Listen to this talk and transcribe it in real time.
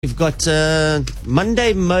We've got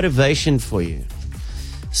Monday motivation for you.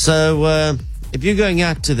 So if you're going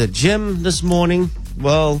out to the gym this morning,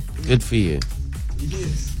 well, good for you.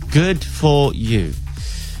 Good for you.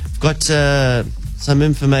 I've got some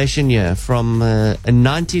information here from a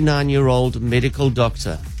 99-year-old medical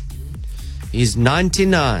doctor. He's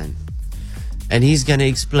 99, and he's going to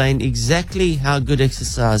explain exactly how good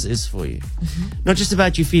exercise is for you. Not just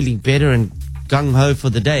about you feeling better and gung-ho for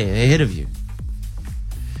the day ahead of you.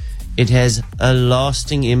 It has a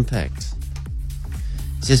lasting impact.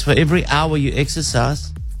 It says for every hour you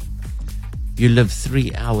exercise, you live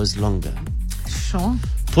 3 hours longer. Sure.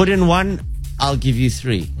 Put in one, I'll give you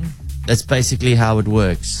 3. That's basically how it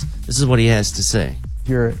works. This is what he has to say.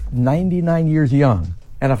 You're 99 years young.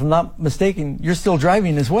 And if I'm not mistaken, you're still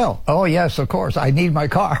driving as well. Oh, yes, of course. I need my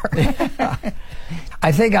car.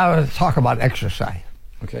 I think I would talk about exercise.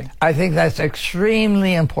 Okay. I think that's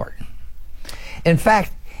extremely important. In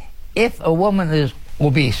fact, if a woman is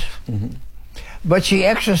obese, but she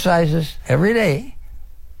exercises every day,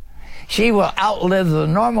 she will outlive the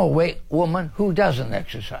normal weight woman who doesn't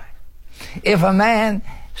exercise. If a man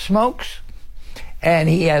smokes and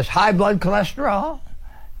he has high blood cholesterol,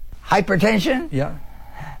 hypertension, Yeah.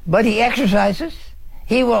 but he exercises,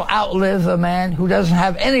 he will outlive the man who doesn't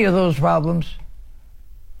have any of those problems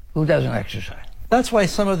who doesn't exercise. That's why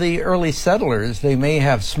some of the early settlers, they may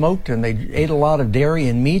have smoked and they ate a lot of dairy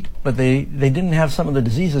and meat, but they didn't have some of the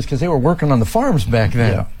diseases because they were working on the farms back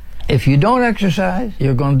then. Yeah. If you don't exercise,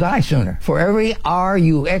 you're going to die sooner. For every hour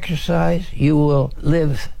you exercise, you will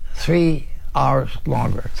live 3 hours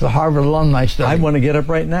longer. It's the Harvard alumni study. I want to get up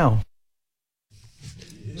right now.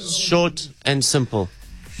 Short and simple.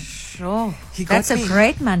 Sure. got That's a me.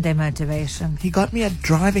 great Monday motivation. He got me at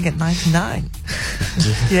driving at 99.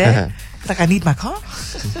 Yeah. Like, I need my car.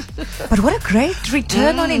 But what a great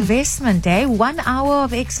return on investment, eh? 1 hour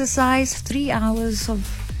of exercise, 3 hours of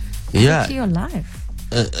Yeah. your life.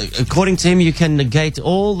 According to him, you can negate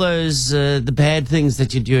all those the bad things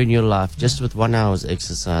that you do in your life just with 1 hour's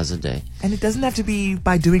exercise a day. And it doesn't have to be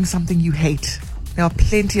by doing something you hate. There are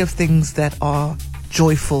plenty of things that are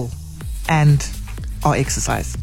joyful and are exercise.